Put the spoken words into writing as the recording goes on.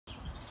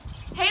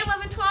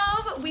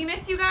ElevenTwelve. We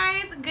miss you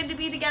guys. Good to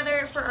be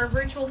together for our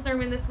virtual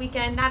sermon this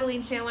weekend. Natalie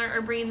and Chandler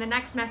are bringing the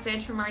next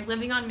message from our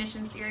Living on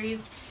Mission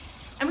series.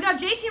 And we got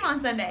J-Team on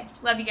Sunday.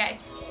 Love you guys.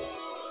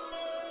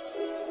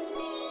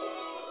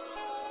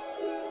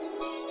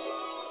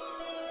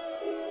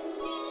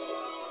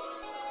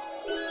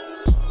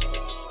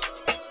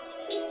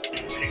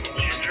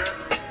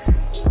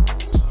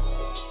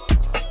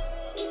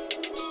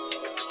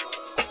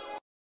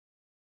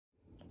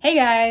 Hey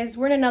guys,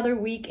 we're in another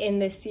week in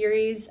this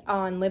series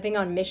on Living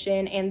on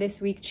Mission, and this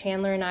week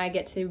Chandler and I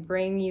get to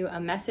bring you a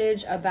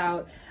message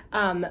about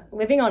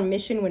living on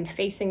mission when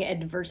facing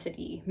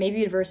adversity.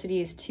 Maybe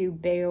adversity is too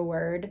big a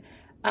word,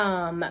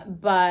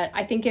 but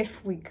I think if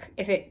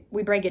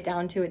we break it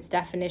down to its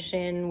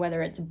definition,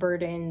 whether it's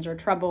burdens or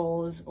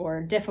troubles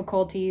or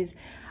difficulties,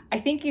 I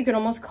think you could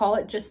almost call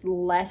it just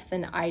less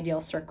than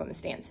ideal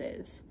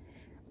circumstances.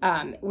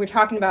 We're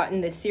talking about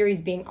in this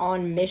series being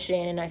on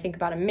mission, and I think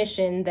about a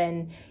mission,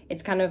 then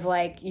it's kind of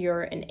like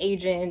you're an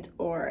agent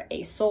or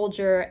a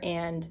soldier,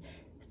 and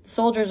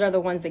soldiers are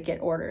the ones that get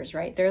orders,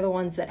 right? They're the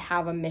ones that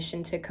have a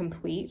mission to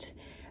complete,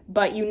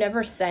 but you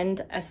never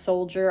send a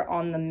soldier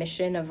on the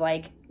mission of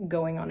like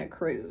going on a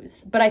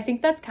cruise. But I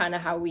think that's kind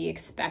of how we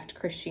expect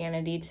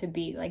Christianity to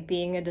be, like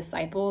being a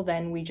disciple,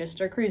 then we just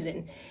are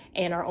cruising,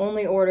 and our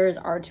only orders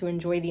are to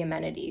enjoy the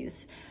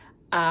amenities.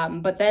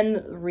 But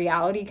then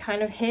reality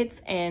kind of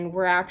hits, and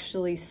we're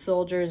actually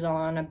soldiers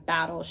on a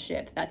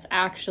battleship that's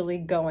actually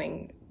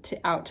going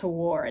out to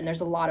war, and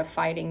there's a lot of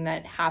fighting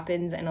that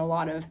happens and a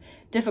lot of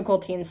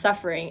difficulty and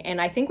suffering,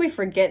 and I think we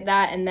forget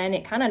that, and then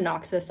it kind of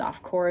knocks us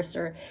off course,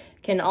 or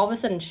can all of a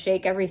sudden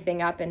shake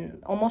everything up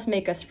and almost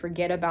make us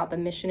forget about the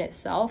mission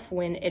itself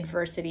when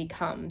adversity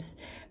comes.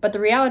 But the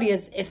reality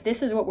is, if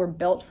this is what we're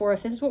built for,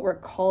 if this is what we're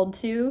called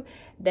to,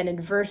 then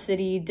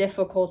adversity,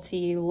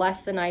 difficulty,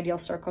 less than ideal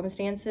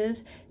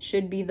circumstances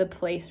should be the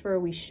place where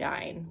we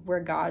shine, where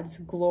God's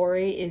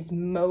glory is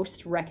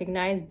most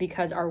recognized,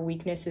 because our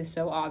weakness is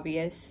so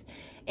obvious.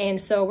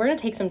 And so we're going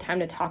to take some time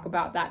to talk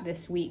about that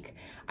this week.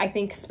 I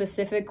think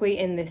specifically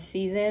in this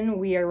season,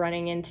 we are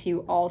running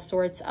into all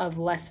sorts of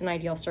less than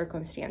ideal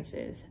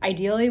circumstances.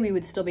 Ideally, we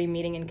would still be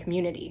meeting in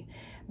community.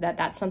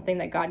 That's something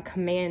that God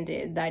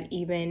commanded, that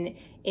even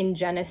in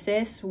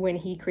Genesis, when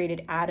he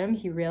created Adam,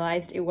 he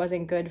realized it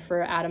wasn't good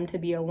for Adam to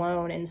be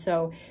alone. And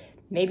so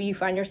maybe you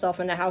find yourself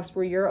in a house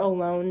where you're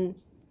alone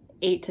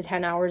 8 to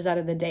 10 hours out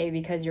of the day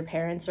because your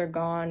parents are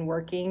gone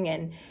working.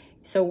 And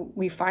so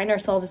we find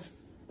ourselves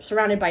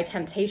surrounded by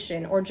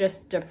temptation, or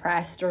just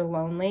depressed or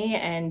lonely,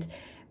 and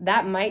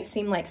that might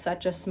seem like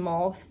such a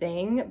small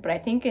thing, but I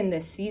think in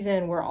this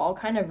season we're all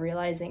kind of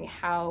realizing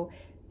how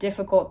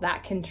difficult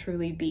that can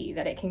truly be,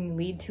 that it can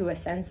lead to a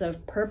sense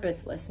of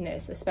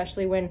purposelessness,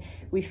 especially when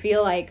we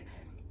feel like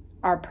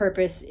our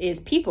purpose is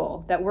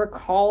people, that we're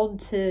called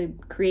to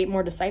create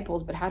more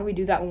disciples, but how do we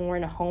do that when we're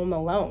in a home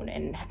alone?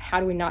 And how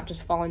do we not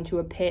just fall into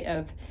a pit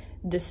of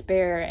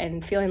despair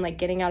and feeling like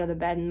getting out of the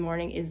bed in the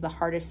morning is the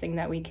hardest thing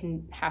that we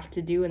can have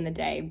to do in the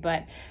day?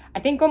 But I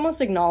think almost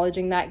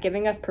acknowledging that,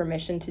 giving us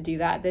permission to do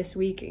that this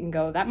week and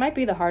go, that might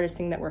be the hardest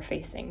thing that we're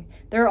facing.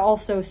 There are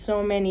also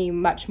so many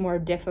much more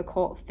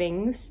difficult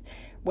things,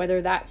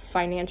 whether that's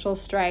financial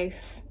strife,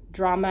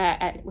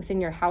 drama within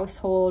your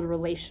household,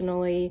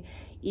 relationally,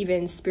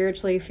 even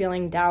spiritually,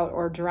 feeling doubt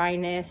or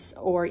dryness,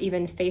 or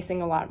even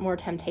facing a lot more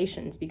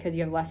temptations because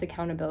you have less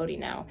accountability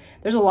now.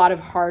 There's a lot of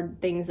hard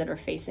things that are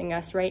facing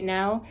us right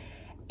now,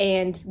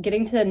 and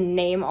getting to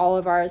name all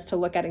of ours to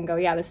look at and go,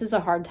 yeah, this is a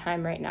hard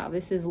time right now.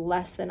 This is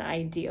less than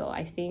ideal.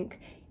 I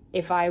think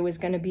if I was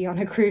going to be on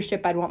a cruise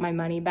ship, I'd want my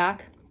money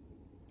back.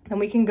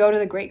 And we can go to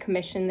the Great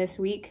Commission this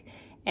week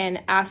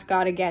and ask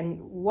God again,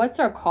 what's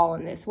our call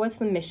in this? What's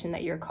the mission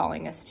that you're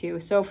calling us to?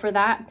 So for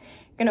that,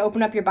 I'm going to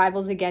open up your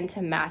Bibles again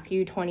to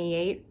Matthew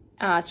 28,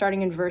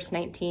 starting in verse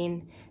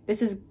 19.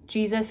 This is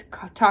Jesus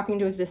talking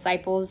to his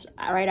disciples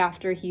right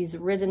after he's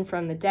risen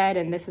from the dead,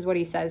 and this is what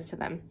he says to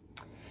them.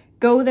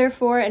 Go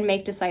therefore and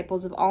make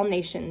disciples of all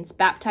nations,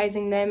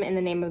 baptizing them in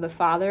the name of the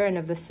Father and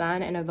of the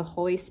Son and of the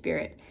Holy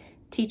Spirit,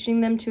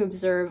 teaching them to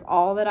observe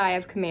all that I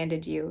have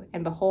commanded you,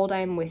 and behold, I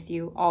am with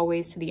you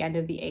always to the end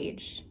of the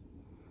age.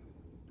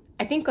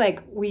 I think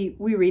like we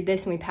read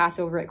this and we pass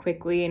over it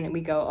quickly and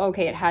we go,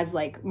 okay, it has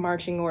like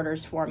marching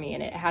orders for me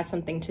and it has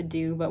something to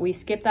do, but we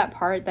skip that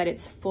part that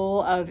it's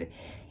full of,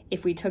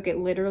 if we took it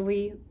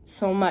literally,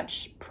 so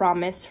much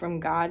promise from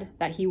God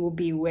that he will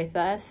be with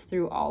us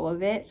through all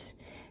of it,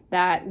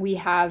 that we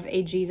have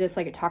a Jesus,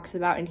 like it talks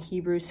about in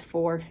Hebrews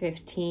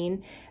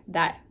 4:15,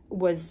 that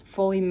was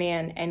fully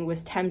man and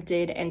was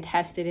tempted and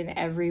tested in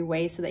every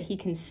way so that he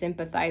can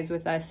sympathize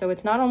with us. So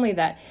it's not only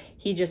that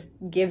he just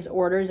gives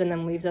orders and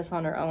then leaves us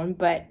on our own,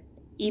 but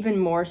even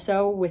more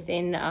so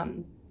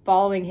within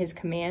following his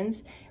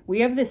commands, we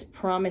have this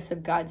promise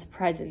of God's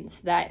presence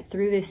that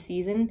through this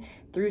season,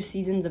 through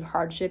seasons of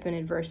hardship and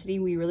adversity,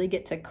 we really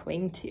get to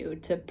cling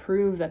to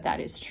prove that that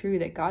is true,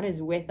 that God is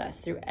with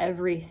us through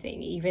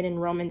everything. Even in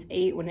Romans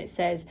 8, when it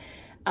says,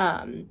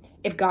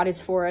 if God is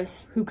for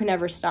us, who can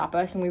ever stop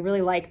us? And we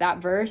really like that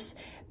verse.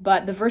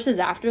 But the verses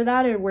after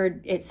that are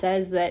where it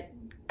says that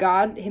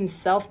God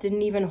himself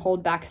didn't even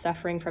hold back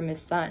suffering from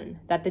his son,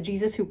 that the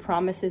Jesus who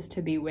promises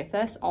to be with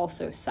us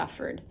also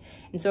suffered.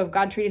 And so if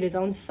God treated his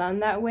own son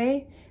that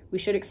way, we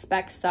should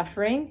expect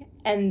suffering.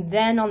 And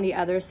then on the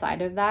other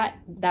side of that,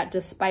 that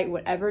despite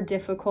whatever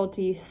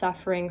difficulty,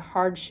 suffering,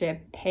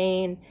 hardship,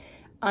 pain,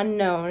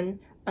 unknown,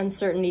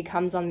 uncertainty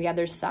comes on the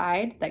other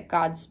side, that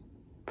God's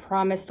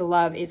promised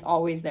love is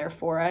always there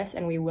for us,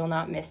 and we will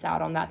not miss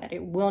out on that, that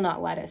it will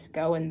not let us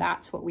go, and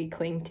that's what we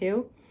cling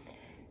to.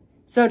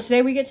 So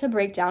today we get to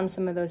break down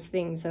some of those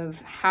things of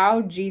how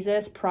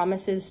Jesus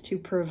promises to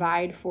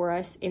provide for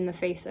us in the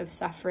face of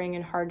suffering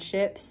and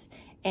hardships,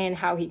 and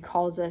how he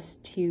calls us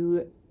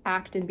to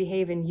act and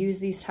behave and use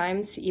these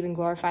times to even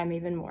glorify him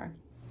even more.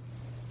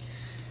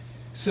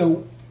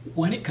 So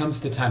when it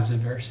comes to times of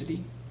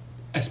adversity,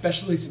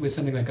 especially with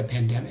something like a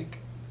pandemic,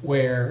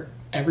 where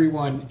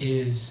everyone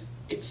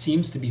it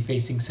seems to be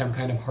facing some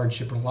kind of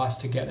hardship or loss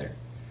together,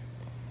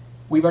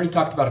 we've already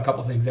talked about a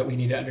couple things that we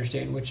need to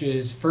understand, which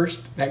is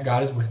first, that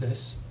God is with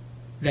us,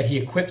 that he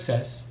equips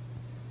us,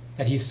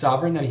 that he's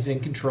sovereign, that he's in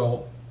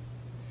control,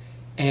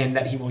 and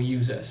that he will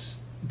use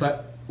us.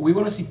 But we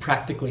want to see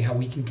practically how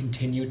we can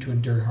continue to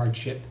endure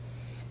hardship.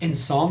 And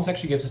Psalms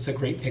actually gives us a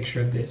great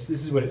picture of this.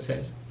 This is what it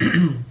says.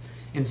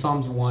 In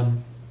Psalms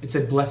 1, it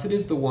said, "Blessed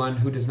is the one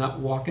who does not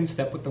walk in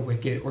step with the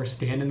wicked, or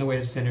stand in the way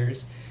of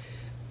sinners,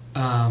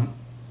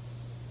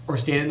 or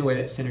stand in the way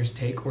that sinners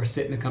take, or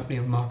sit in the company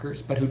of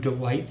mockers, but who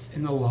delights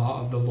in the law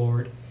of the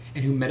Lord,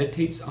 and who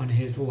meditates on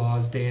his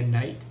laws day and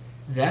night.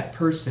 That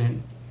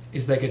person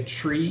is like a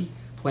tree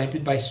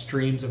planted by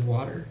streams of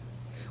water,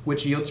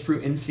 which yields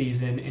fruit in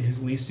season, and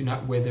whose leaves do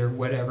not wither.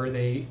 Whatever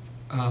they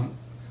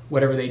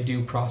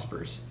do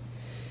prospers."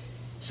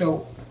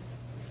 So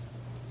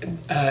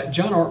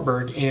John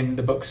Ortberg, in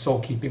the book Soul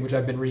Keeping, which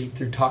I've been reading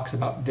through, talks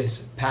about this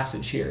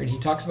passage here, and he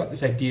talks about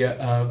this idea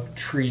of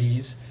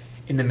trees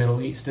in the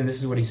Middle East, and this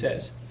is what he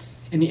says.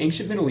 In the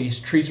ancient Middle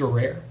East, trees were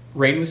rare.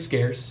 Rain was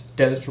scarce,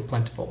 deserts were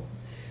plentiful.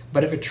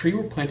 But if a tree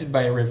were planted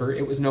by a river,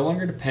 it was no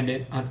longer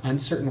dependent on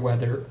uncertain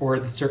weather or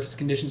the surface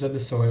conditions of the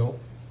soil.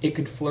 It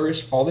could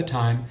flourish all the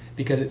time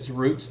because its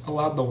roots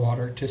allowed the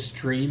water to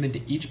stream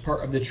into each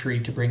part of the tree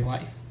to bring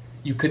life.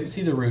 You couldn't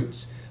see the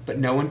roots, but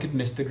no one could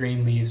miss the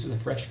green leaves or the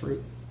fresh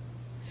fruit.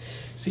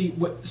 See,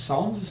 what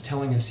Psalms is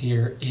telling us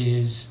here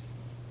is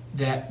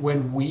that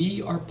when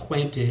we are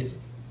planted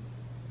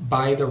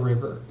by the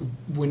river,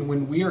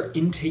 when we are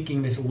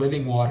intaking this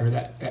living water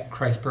that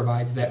Christ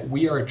provides, that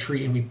we are a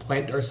tree and we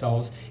plant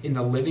ourselves in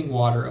the living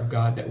water of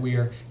God, that we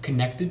are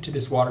connected to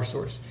this water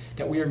source,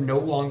 that we are no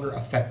longer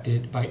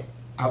affected by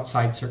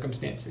outside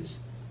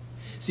circumstances.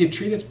 See, a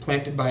tree that's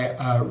planted by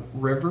a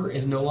river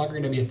is no longer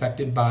going to be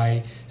affected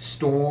by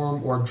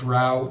storm or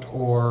drought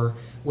or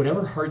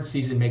whatever hard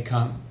season may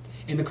come.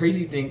 And the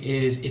crazy thing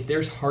is, if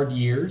there's hard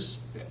years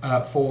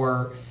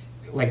for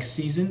like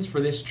seasons for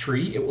this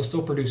tree, it will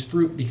still produce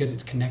fruit because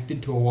it's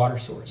connected to a water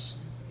source.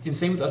 And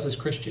same with us as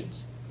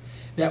Christians.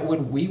 That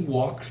when we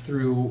walk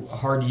through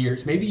hard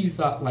years, maybe you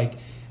thought like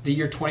the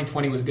year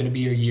 2020 was going to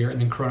be your year,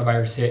 and then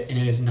coronavirus hit and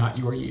it is not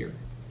your year.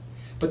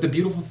 But the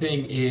beautiful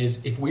thing is,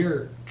 if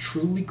we're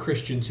truly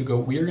Christians who go,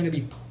 we're going to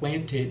be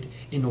planted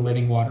in the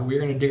living water, we're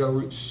going to dig our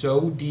roots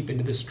so deep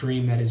into the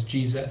stream that is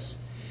Jesus,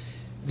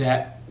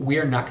 that we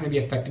are not going to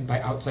be affected by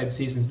outside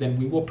seasons, then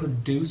we will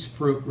produce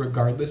fruit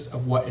regardless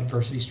of what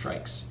adversity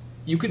strikes.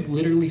 You could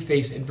literally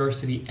face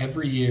adversity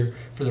every year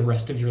for the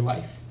rest of your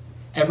life.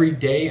 Every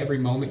day, every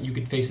moment, you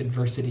could face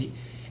adversity.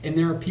 And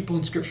there are people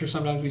in Scripture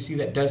sometimes we see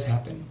that does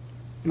happen.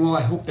 And while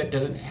I hope that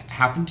doesn't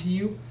happen to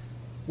you,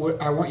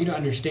 what I want you to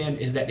understand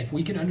is that if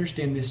we can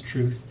understand this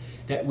truth,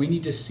 that we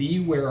need to see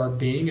where our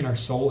being and our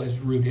soul is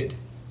rooted,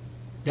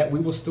 that we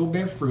will still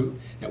bear fruit,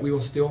 that we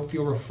will still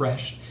feel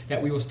refreshed,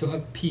 that we will still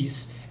have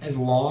peace as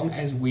long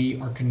as we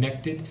are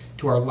connected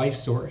to our life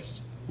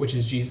source, which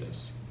is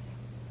Jesus.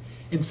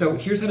 And so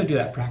here's how to do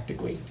that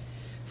practically.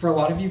 For a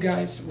lot of you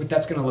guys, what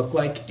that's going to look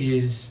like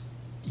is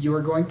you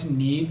are going to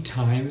need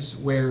times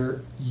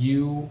where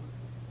you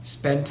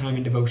spend time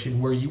in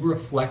devotion, where you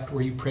reflect,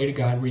 where you pray to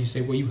God, where you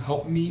say, will you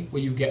help me?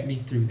 Will you get me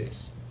through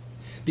this?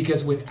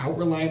 Because without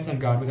reliance on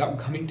God, without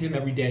coming to him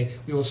every day,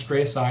 we will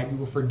stray aside, we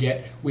will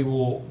forget, we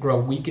will grow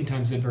weak in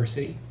times of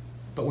adversity.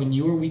 But when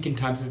you are weak in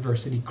times of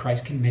adversity,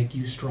 Christ can make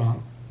you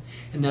strong.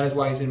 And that is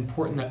why it's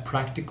important that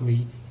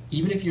practically,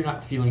 even if you're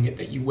not feeling it,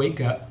 that you wake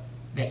up,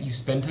 that you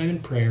spend time in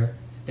prayer,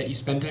 that you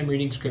spend time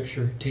reading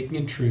Scripture, taking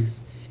in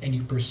truth, and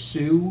you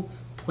pursue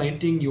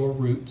planting your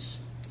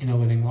roots in a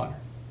living water.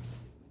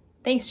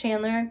 Thanks,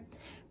 Chandler.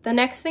 The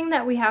next thing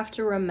that we have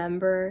to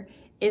remember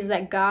is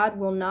that God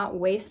will not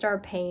waste our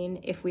pain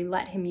if we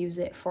let him use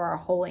it for our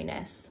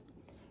holiness.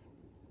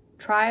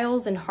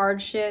 Trials and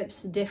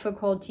hardships,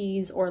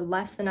 difficulties, or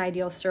less than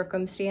ideal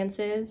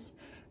circumstances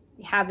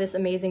have this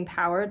amazing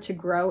power to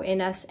grow in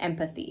us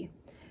empathy.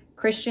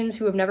 Christians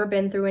who have never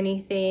been through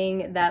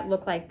anything that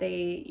look like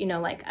they,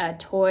 like a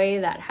toy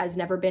that has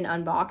never been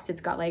unboxed,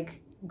 it's got like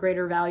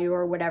greater value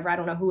or whatever. I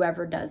don't know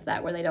whoever does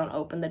that, where they don't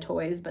open the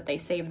toys, but they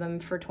save them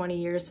for 20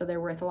 years, so they're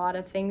worth a lot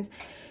of things.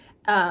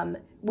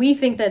 We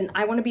think that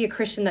I want to be a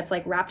Christian that's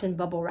like wrapped in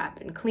bubble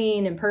wrap and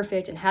clean and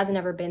perfect and hasn't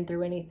ever been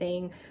through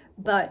anything.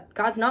 But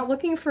God's not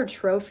looking for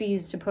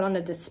trophies to put on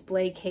a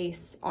display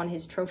case on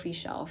his trophy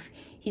shelf.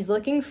 He's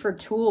looking for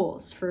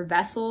tools, for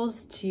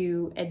vessels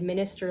to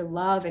administer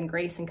love and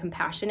grace and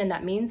compassion. And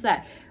that means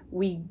that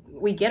we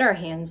get our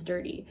hands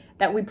dirty,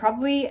 that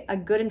a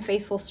good and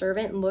faithful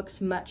servant looks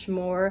much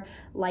more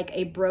like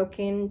a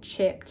broken,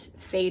 chipped,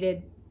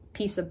 faded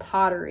piece of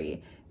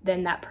pottery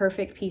than that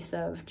perfect piece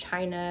of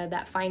china,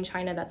 that fine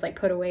china that's like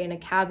put away in a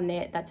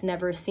cabinet that's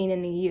never seen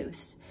any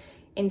use.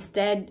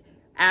 Instead,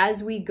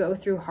 as we go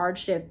through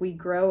hardship, we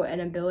grow an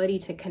ability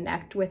to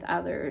connect with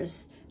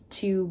others,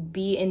 to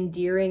be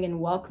endearing and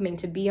welcoming,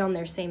 to be on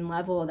their same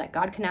level, that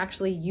God can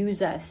actually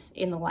use us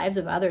in the lives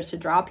of others to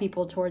draw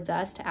people towards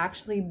us, to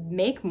actually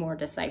make more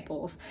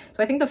disciples.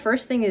 So I think the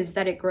first thing is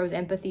that it grows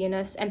empathy in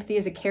us. Empathy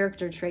is a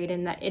character trait,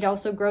 and that it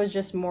also grows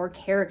just more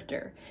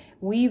character.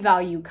 We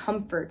value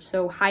comfort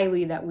so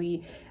highly that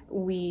we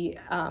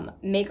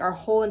make our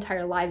whole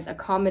entire lives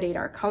accommodate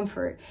our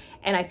comfort.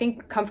 And I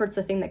think comfort's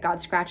the thing that God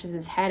scratches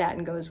his head at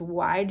and goes,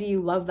 why do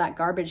you love that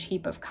garbage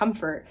heap of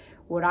comfort?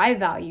 What I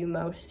value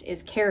most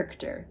is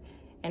character.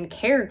 And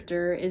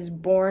character is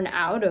born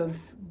out of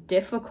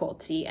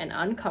difficulty and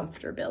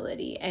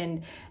uncomfortability.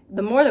 And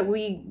the more that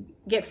we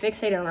get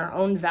fixated on our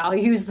own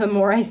values, the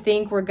more I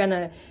think we're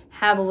gonna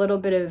have a little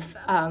bit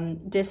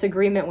of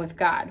disagreement with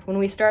God. When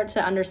we start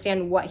to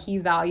understand what he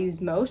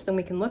values most, then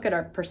we can look at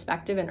our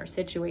perspective and our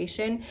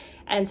situation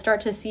and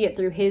start to see it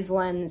through his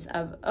lens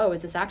of, oh,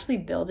 is this actually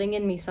building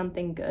in me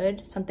something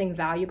good, something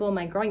valuable? Am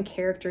I growing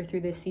character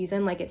through this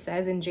season? Like it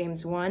says in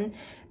James 1,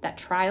 that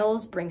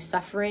trials bring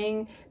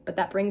suffering, but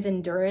that brings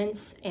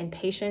endurance and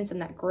patience,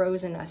 and that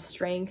grows in us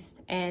strength.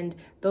 And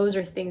those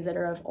are things that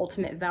are of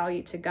ultimate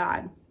value to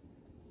God.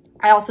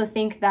 I also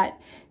think that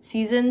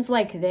seasons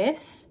like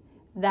this,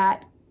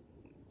 that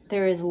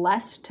there is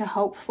less to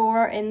hope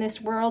for in this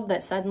world,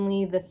 that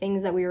suddenly the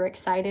things that we were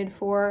excited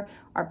for,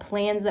 our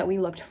plans that we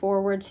looked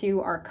forward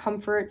to, our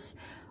comforts,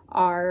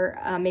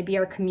 our maybe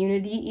our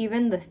community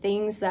even, the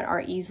things that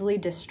are easily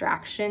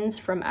distractions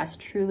from us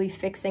truly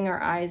fixing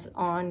our eyes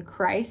on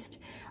Christ,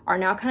 are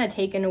now kind of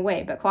taken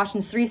away. But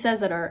Colossians 3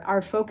 says that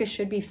our focus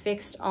should be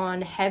fixed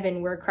on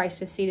heaven, where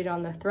Christ is seated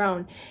on the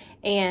throne.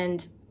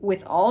 And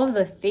with all of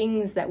the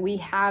things that we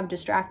have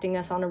distracting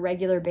us on a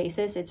regular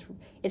basis,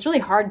 it's really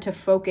hard to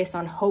focus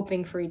on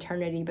hoping for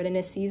eternity. But in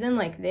a season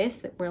like this,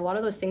 where a lot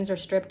of those things are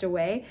stripped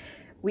away,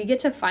 we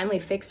get to finally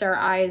fix our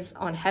eyes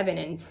on heaven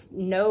and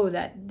know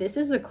that this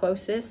is the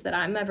closest that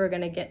I'm ever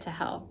going to get to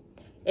hell.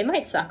 It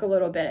might suck a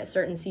little bit at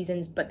certain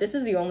seasons, but this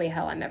is the only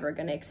hell I'm ever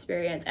going to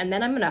experience. And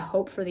then I'm going to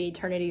hope for the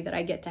eternity that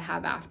I get to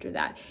have after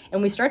that.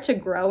 And we start to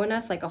grow in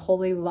us like a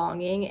holy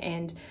longing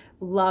and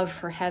love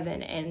for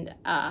heaven and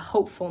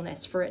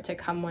hopefulness for it to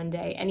come one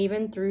day. And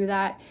even through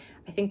that,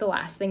 I think the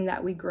last thing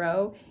that we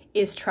grow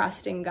is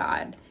trust in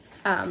God.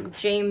 In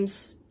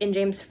James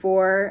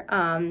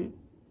 4,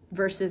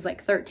 verses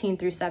like 13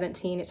 through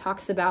 17, it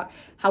talks about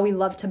how we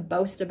love to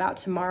boast about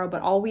tomorrow, but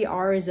all we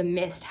are is a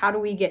mist. How do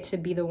we get to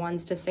be the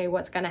ones to say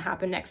what's going to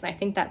happen next? And I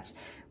think that's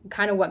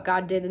kind of what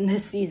God did in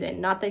this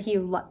season. Not that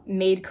he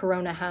made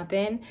Corona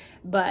happen,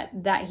 but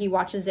that he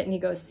watches it and he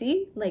goes,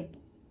 see, like,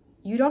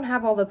 you don't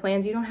have all the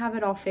plans, you don't have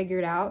it all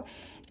figured out.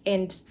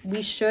 And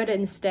we should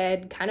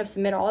instead kind of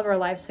submit all of our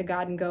lives to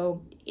God and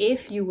go,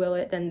 if you will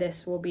it, then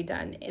this will be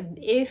done.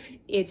 If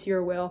it's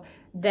your will,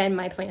 then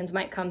my plans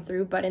might come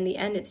through. But in the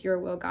end, it's your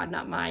will, God,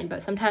 not mine.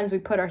 But sometimes we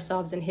put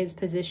ourselves in his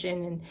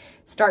position and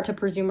start to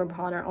presume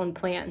upon our own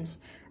plans.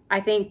 I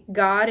think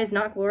God is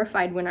not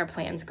glorified when our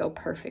plans go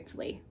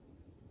perfectly.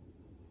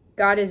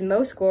 God is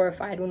most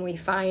glorified when we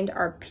find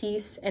our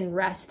peace and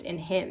rest in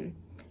him.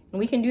 And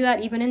we can do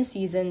that even in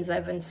seasons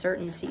of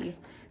uncertainty.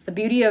 The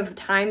beauty of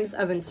times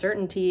of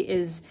uncertainty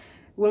is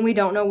when we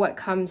don't know what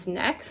comes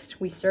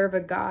next, we serve a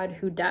God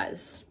who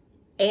does.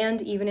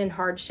 And even in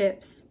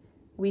hardships,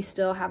 we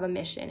still have a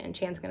mission, and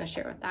Chan's going to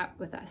share that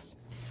with us.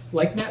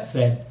 Like Nat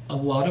said, a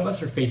lot of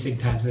us are facing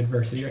times of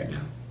adversity right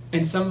now.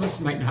 And some of us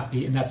might not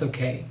be, and that's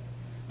okay.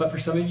 But for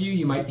some of you,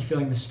 you might be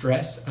feeling the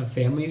stress of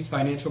families'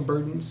 financial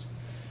burdens.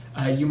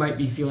 You might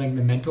be feeling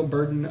the mental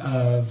burden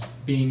of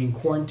being in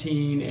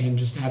quarantine and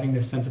just having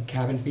this sense of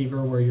cabin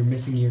fever where you're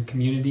missing your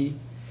community.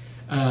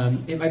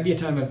 It might be a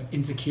time of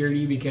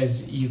insecurity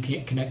because you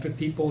can't connect with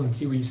people and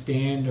see where you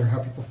stand or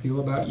how people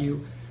feel about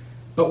you.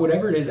 But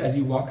whatever it is, as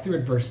you walk through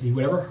adversity,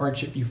 whatever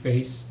hardship you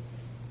face,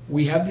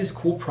 we have this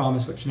cool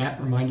promise, which Nat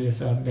reminded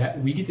us of,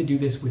 that we get to do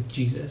this with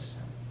Jesus.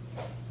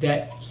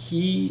 That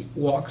he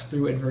walks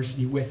through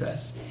adversity with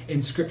us.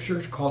 And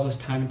Scripture calls us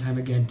time and time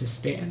again to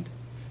stand.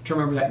 To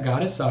remember that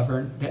God is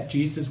sovereign, that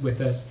Jesus is with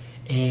us,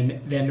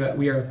 and then that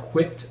we are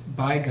equipped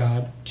by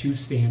God to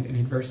stand in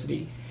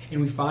adversity.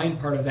 And we find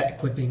part of that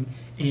equipping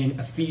in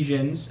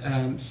Ephesians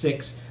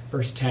 6,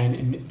 verse 10,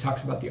 and it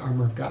talks about the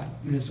armor of God.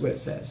 And this is what it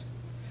says.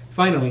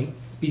 Finally,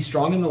 be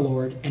strong in the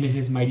Lord and in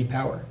his mighty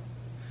power.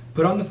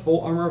 Put on the full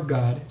armor of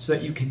God so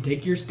that you can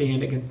take your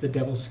stand against the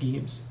devil's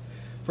schemes.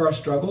 For our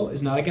struggle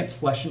is not against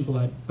flesh and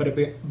blood, but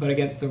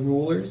against the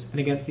rulers and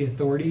against the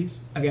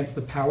authorities, against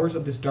the powers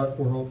of this dark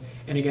world,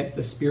 and against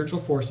the spiritual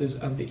forces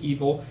of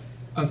evil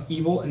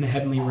in the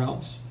heavenly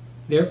realms.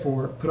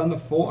 Therefore, put on the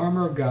full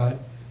armor of God,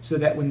 so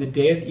that when the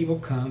day of evil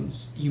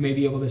comes, you may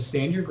be able to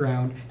stand your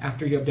ground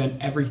after you have done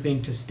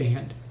everything to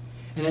stand.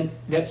 And then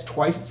that's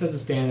twice it says to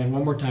stand, and then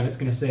one more time it's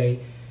going to say,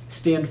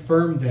 stand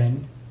firm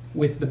then,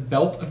 with the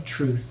belt of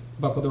truth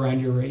buckled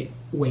around your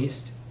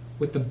waist,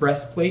 with the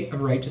breastplate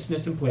of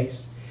righteousness in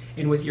place,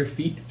 and with your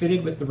feet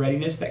fitted with the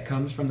readiness that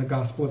comes from the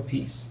gospel of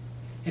peace.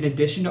 In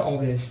addition to all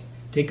this,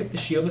 take up the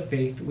shield of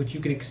faith, which you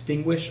can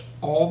extinguish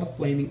all the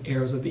flaming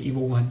arrows of the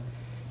evil one.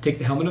 Take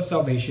the helmet of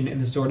salvation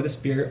and the sword of the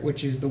Spirit,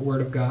 which is the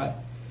word of God.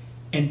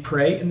 And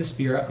pray in the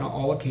Spirit on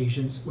all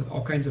occasions with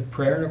all kinds of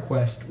prayer and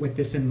request with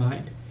this in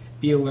mind.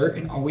 Be alert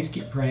and always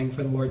keep praying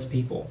for the Lord's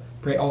people.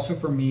 Pray also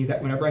for me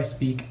that whenever I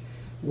speak,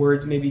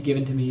 words may be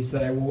given to me so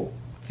that I will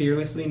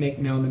fearlessly make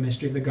known the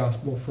mystery of the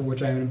gospel for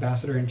which I am an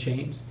ambassador in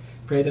chains.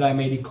 Pray that I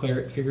may declare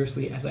it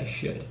vigorously as I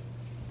should.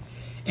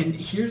 And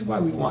here's why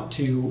we want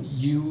to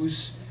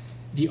use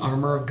the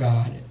armor of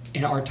God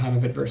in our time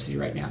of adversity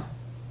right now.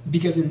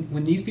 Because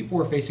when these people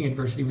were facing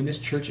adversity, when this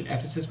church in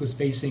Ephesus was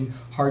facing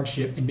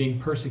hardship and being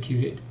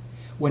persecuted,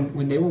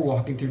 when they were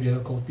walking through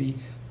difficulty,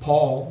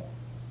 Paul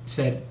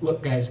said,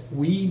 look guys,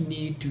 we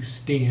need to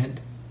stand.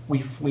 We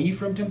flee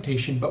from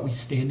temptation, but we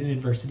stand in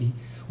adversity.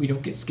 We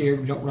don't get scared,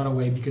 we don't run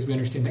away, because we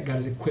understand that God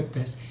has equipped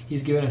us.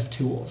 He's given us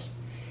tools.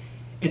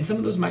 And some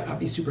of those might not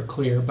be super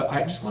clear, but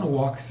I just want to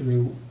walk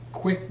through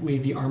quickly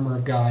the armor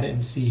of God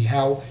and see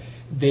how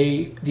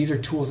these are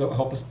tools that will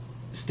help us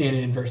stand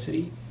in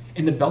adversity.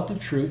 And the belt of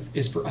truth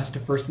is for us to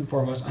first and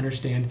foremost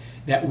understand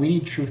that we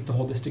need truth to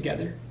hold us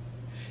together,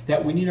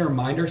 that we need to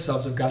remind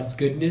ourselves of God's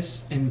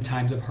goodness in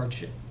times of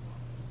hardship.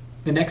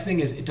 The next thing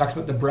is it talks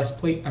about the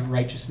breastplate of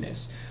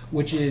righteousness,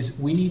 which is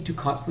we need to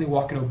constantly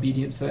walk in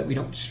obedience so that we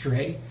don't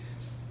stray.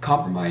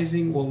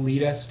 Compromising will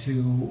lead us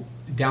to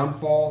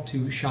downfall,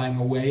 to shying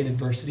away in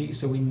adversity,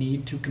 so we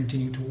need to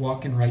continue to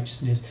walk in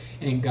righteousness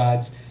and in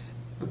God's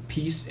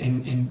peace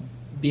and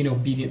be in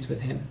obedience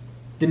with Him.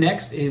 The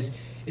next is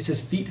it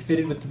says feet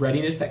fitted with the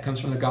readiness that comes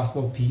from the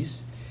gospel of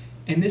peace.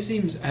 And this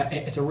seems,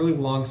 it's a really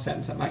long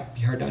sentence that might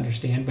be hard to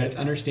understand, but it's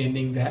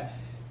understanding that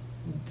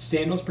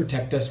sandals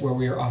protect us where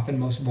we are often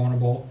most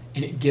vulnerable,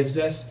 and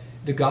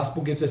the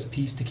gospel gives us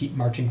peace to keep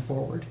marching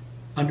forward,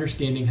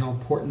 understanding how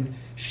important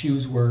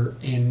shoes were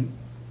in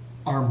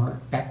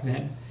armor back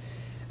then.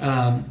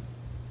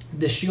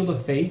 The shield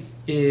of faith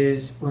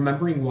is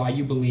remembering why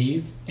you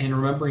believe and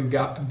remembering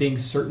God, being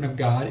certain of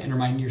God and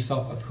reminding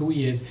yourself of who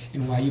He is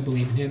and why you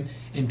believe in Him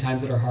in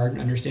times that are hard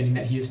and understanding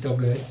that He is still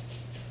good.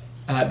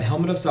 The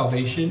helmet of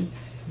salvation,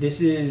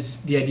 this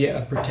is the idea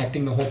of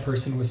protecting the whole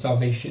person with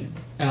salvation.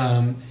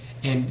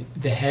 And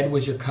the head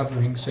was your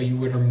covering, so you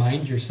would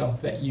remind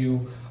yourself that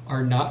you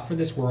are not for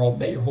this world,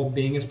 that your whole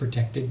being is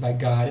protected by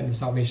God and the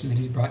salvation that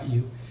He's brought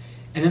you.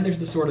 And then there's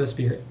the sword of the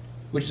Spirit,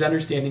 which is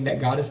understanding that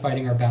God is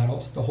fighting our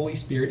battles. The Holy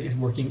Spirit is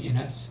working in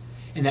us,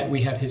 and that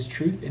we have His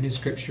truth and His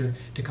scripture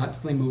to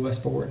constantly move us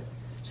forward,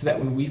 so that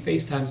when we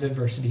face times of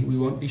adversity, we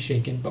won't be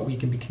shaken, but we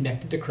can be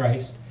connected to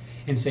Christ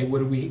and say,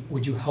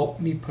 would you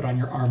help me put on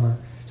your armor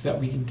so that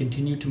we can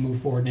continue to move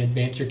forward and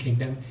advance your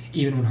kingdom,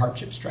 even when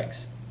hardship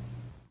strikes.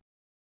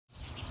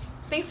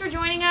 Thanks for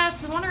joining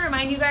us. We want to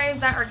remind you guys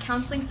that our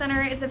counseling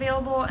center is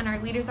available and our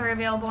leaders are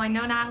available. I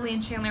know Natalie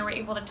and Chandler were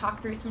able to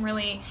talk through some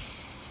really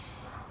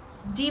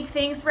deep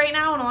things right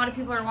now, and a lot of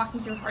people are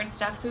walking through hard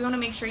stuff, so we want to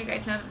make sure you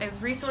guys know that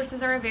those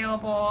resources are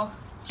available,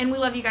 and we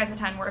love you guys a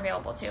ton. We're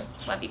available too.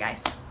 Love you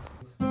guys.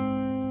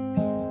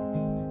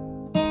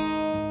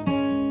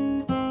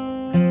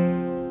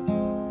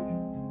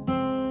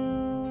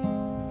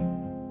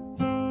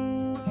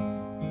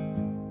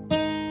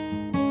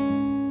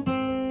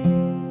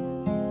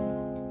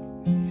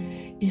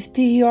 If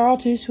the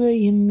altar's where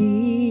you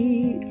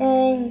meet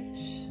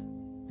us,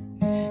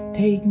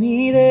 take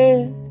me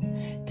there.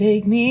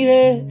 Take me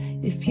there.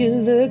 If you're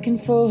looking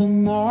for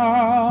an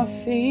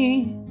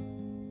offering,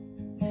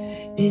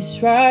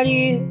 it's right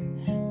here.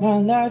 My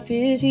life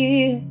is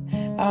here.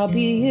 I'll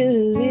be a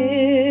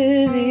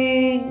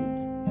living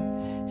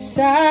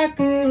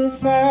sacrifice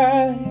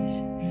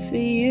for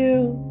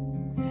you.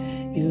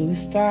 You're a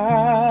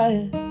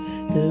fire,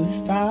 the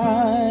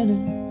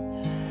refiner.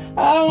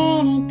 I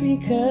wanna be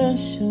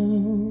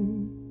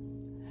consumed.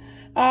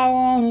 I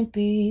wanna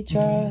be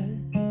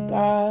tried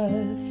by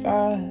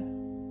fire.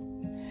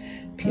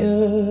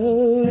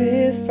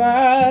 Purified,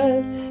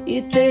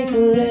 you take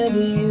whatever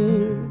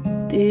you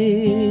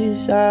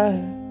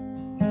desire.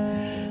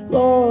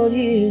 Lord,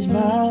 here's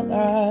my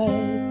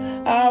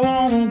life. I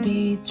wanna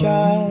be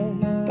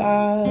tried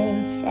by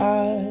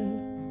fire.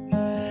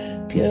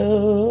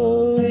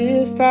 Purified,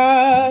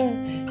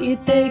 you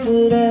take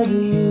whatever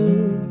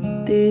you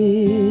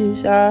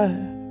desire.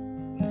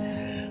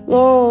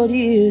 Lord,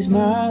 here's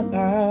my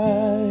life.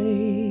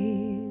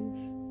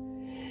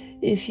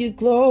 If your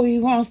glory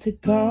wants to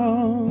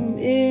come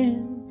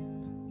in,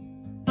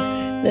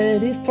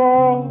 let it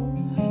fall.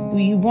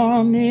 We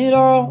want it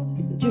all.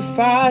 Lord, your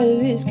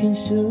fire is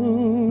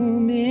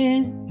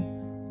consuming.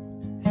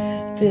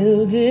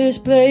 Fill this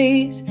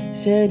place,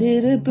 set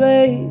it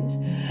ablaze.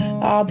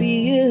 I'll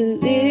be a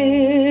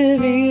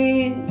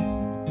living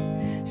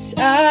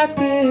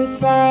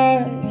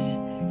sacrifice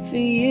for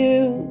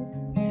you.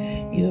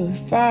 You're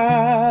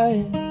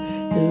fire,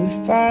 the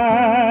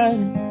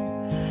refiner.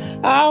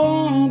 I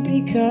wanna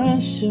be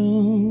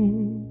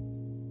consumed.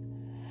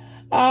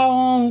 I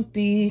wanna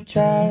be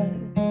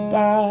tried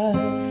by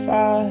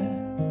fire,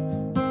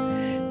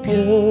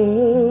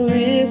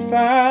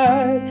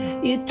 purified.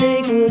 You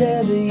take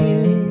whatever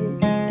you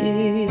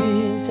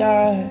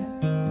desire.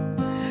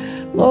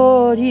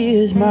 Lord,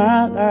 here's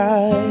my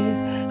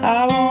life.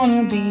 I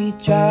wanna be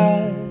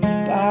tried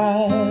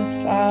by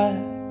fire,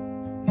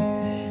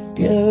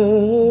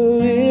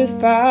 purified.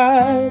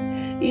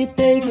 You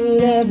take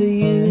whatever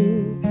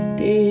you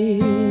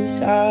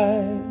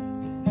desire.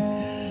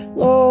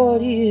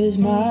 Lord, here's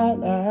my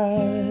life.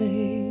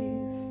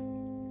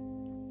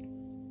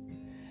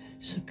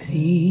 So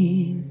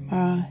clean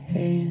my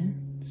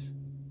hands,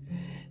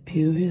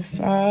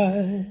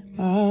 purify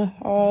my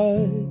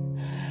heart.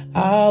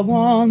 I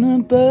wanna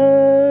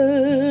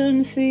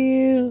burn for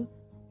you,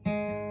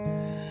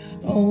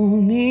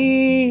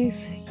 only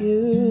for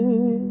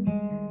you.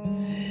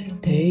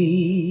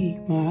 Take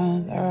my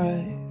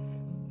life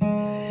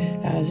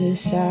as a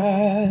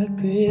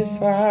sacrifice.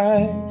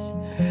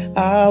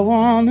 I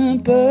wanna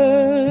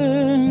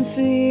burn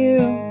for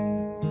you,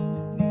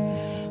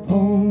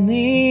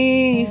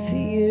 only for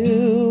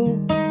you.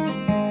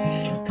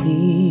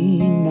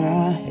 Clean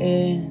my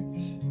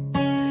hands,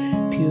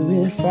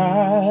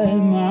 purify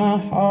my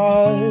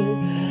heart.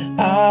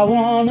 I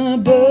wanna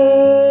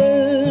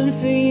burn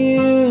for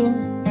you,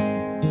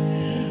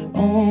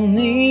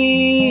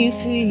 only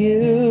for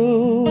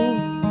you.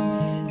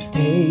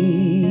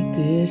 Take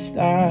this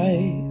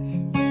life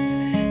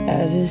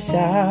as a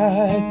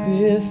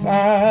sacrifice.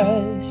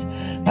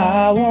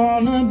 I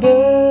wanna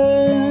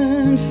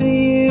burn for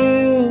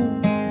you,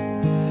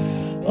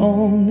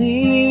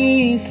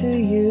 only for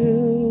you.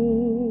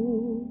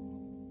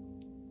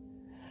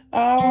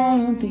 I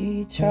wanna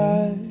be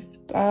tried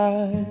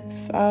by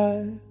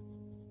fire,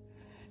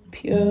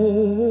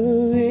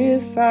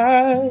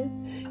 purified.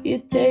 You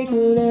take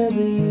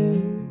whatever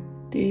you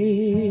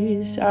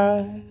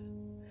desire.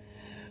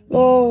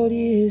 Lord,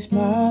 here's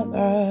my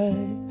life.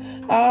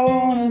 I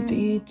wanna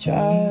be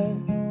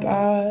tried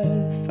by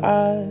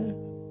fire,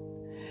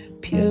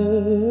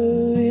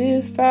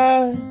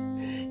 purified.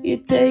 You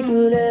take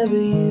whatever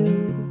you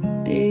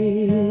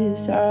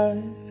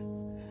desire.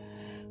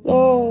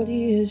 Lord,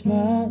 here's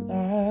my life.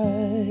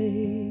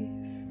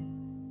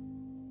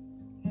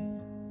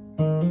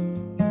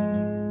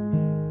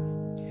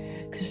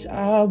 'Cause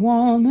I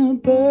wanna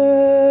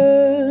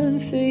burn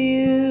for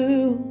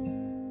you,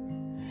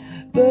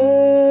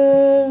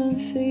 burn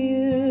for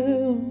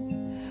you.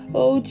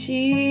 Oh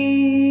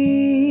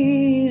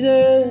Jesus,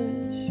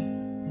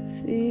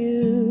 for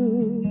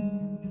you.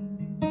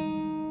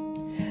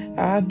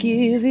 I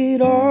give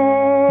it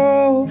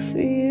all for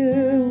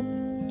you.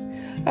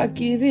 I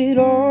give it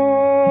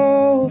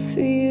all for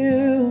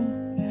you.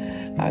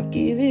 I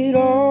give it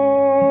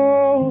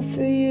all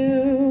for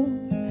you,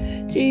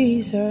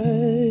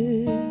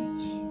 Jesus.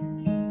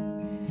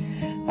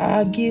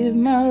 I give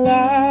my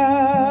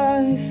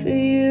life for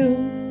you.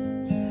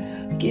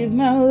 Give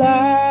my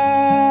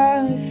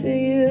life for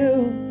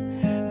you.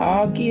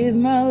 I'll give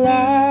my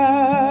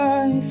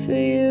life for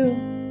you,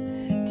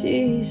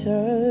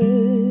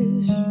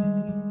 Jesus.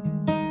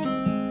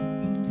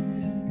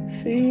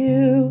 For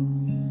you.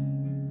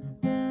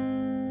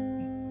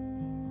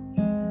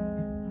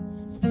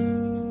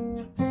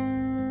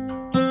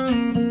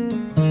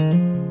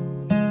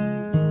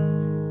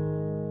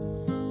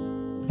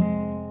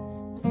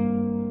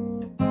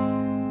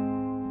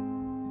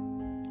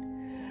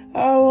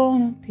 I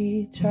wanna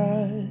be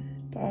tried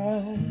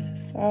by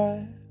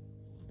fire,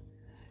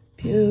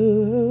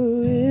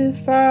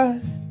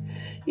 purified.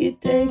 You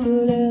take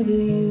whatever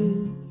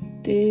you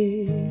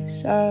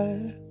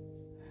desire.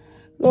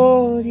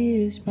 Lord,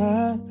 here's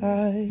my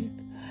life.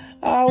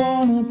 I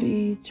wanna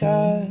be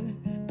tried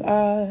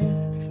by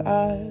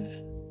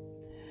fire,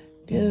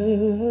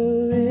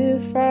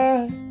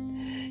 purified.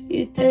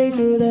 You take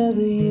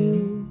whatever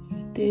you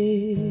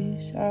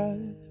desire.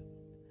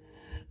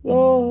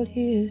 Lord,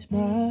 here's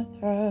my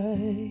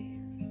life.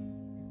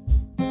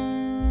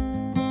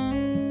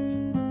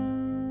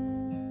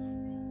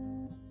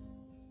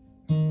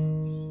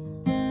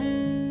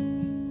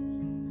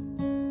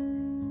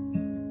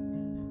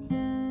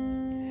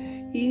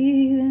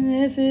 Even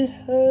if it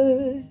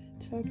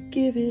hurts, I'll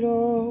give it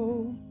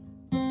all.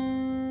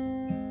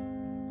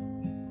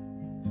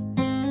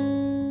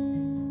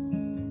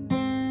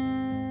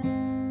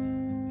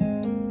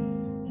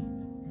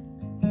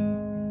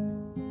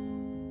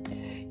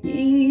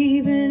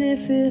 Even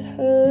if it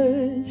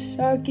hurts,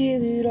 I'll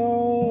give it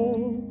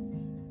all.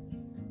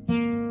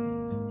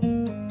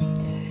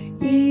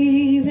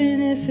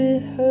 Even if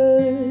it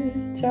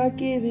hurts, I'll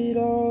give it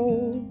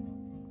all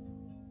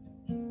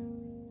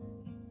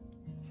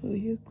for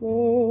you. your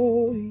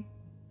glory,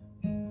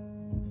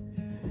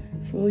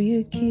 for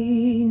your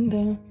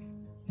kingdom.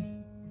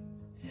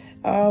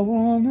 I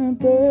wanna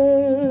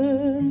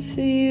burn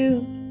for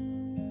you,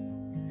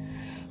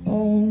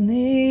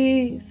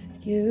 only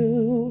for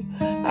you.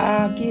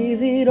 I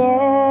give it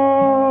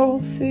all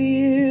for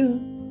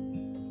you,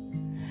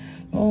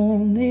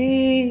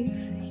 only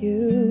for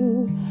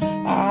you.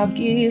 I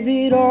give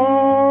it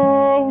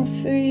all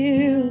for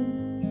you,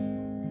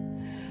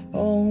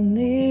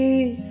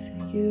 only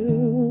for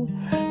you.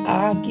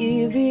 I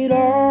give it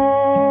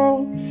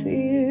all for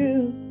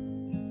you,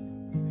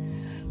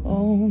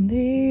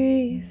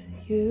 only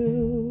for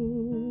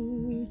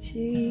you,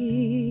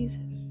 Jesus.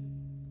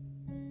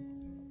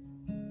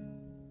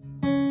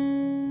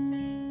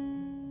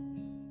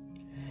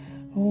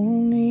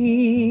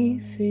 Only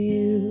for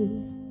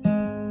you,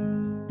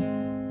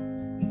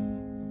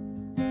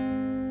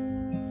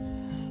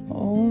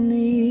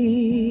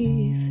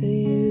 only for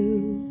you,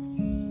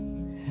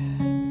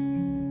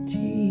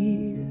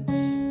 Jesus.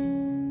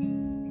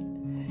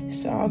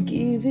 So I'll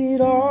give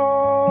it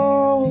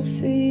all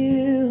for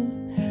you,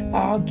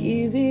 I'll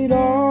give it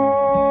all